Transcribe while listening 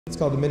It's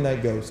called The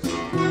Midnight Ghost.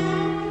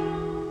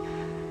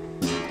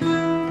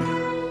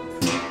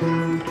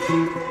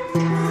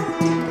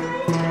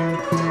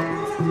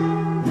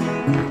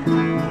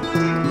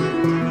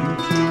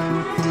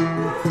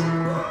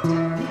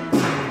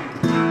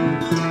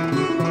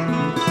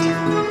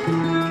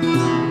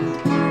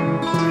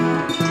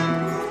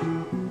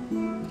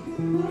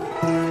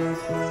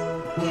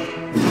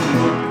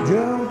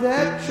 Jump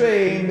that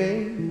train,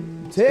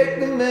 babe, take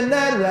the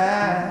midnight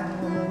ride. I'm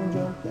gonna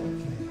jump that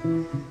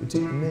train, take the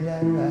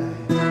midnight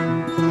ride.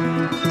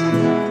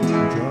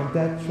 Jump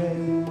that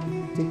train,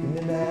 take the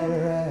midnight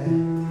ride.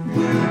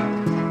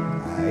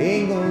 I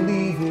ain't gonna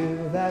leave here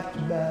without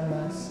you by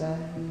my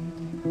side.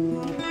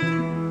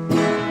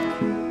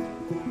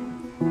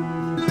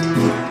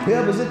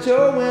 Pebbles at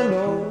your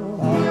window,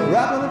 I'm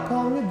rapping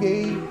upon your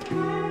gate.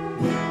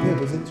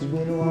 Pebbles at your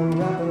window, I'm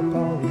rapping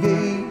upon your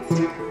gate.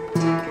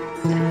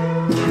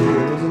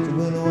 Pebbles at your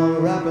window,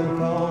 I'm rapping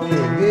upon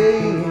your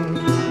gate.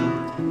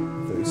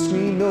 First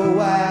screen door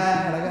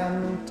wide, I got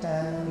no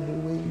time to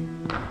wait.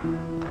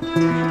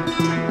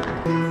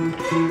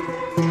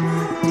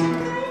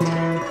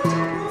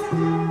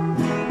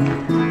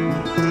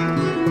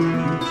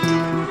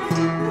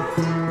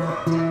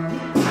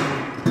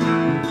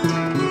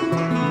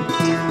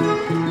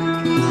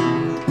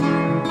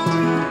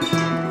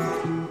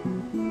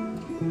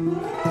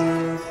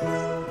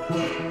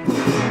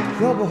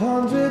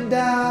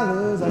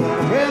 $200, I got a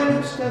brand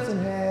new Stetson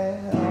hat.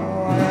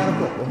 Oh, I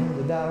got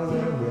 $200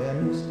 and a brand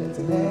new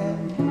Stetson hat.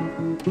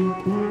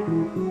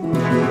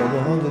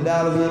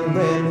 $200 and a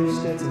brand new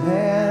Stetson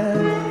hat.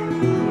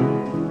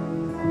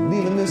 I'm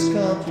leaving this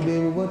country,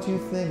 baby, what you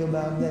think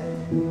about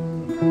that?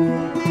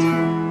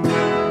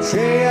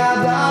 Train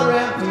out are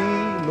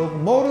empty,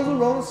 locomotives are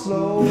running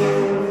slow.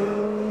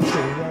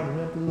 Train out are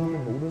empty,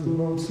 locomotives are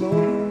running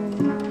slow.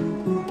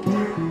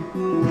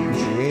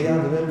 Train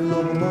out are empty,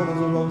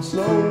 locomotives are running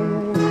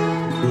slow.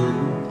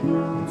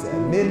 It's that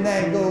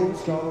midnight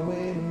ghost all the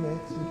way to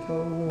Mexico.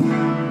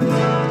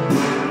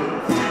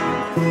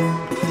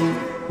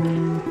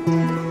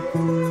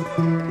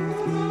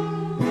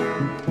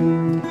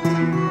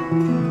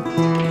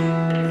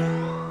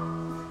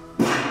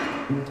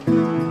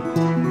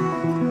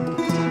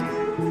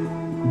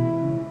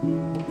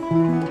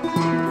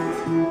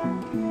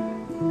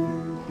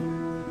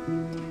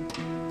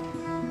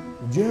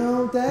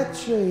 Jump that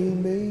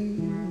train,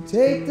 babe,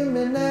 take the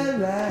midnight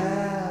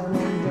ride.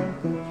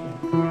 Jump that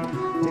train,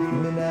 take the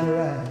midnight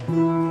ride.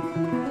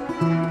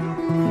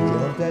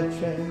 Jump that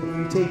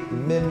train, take the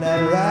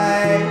midnight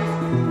ride.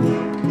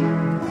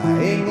 I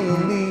ain't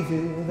gonna leave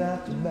here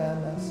without you by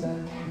my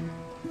side.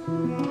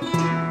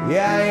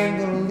 Yeah, I ain't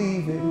gonna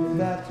leave here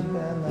without you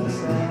by my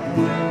side.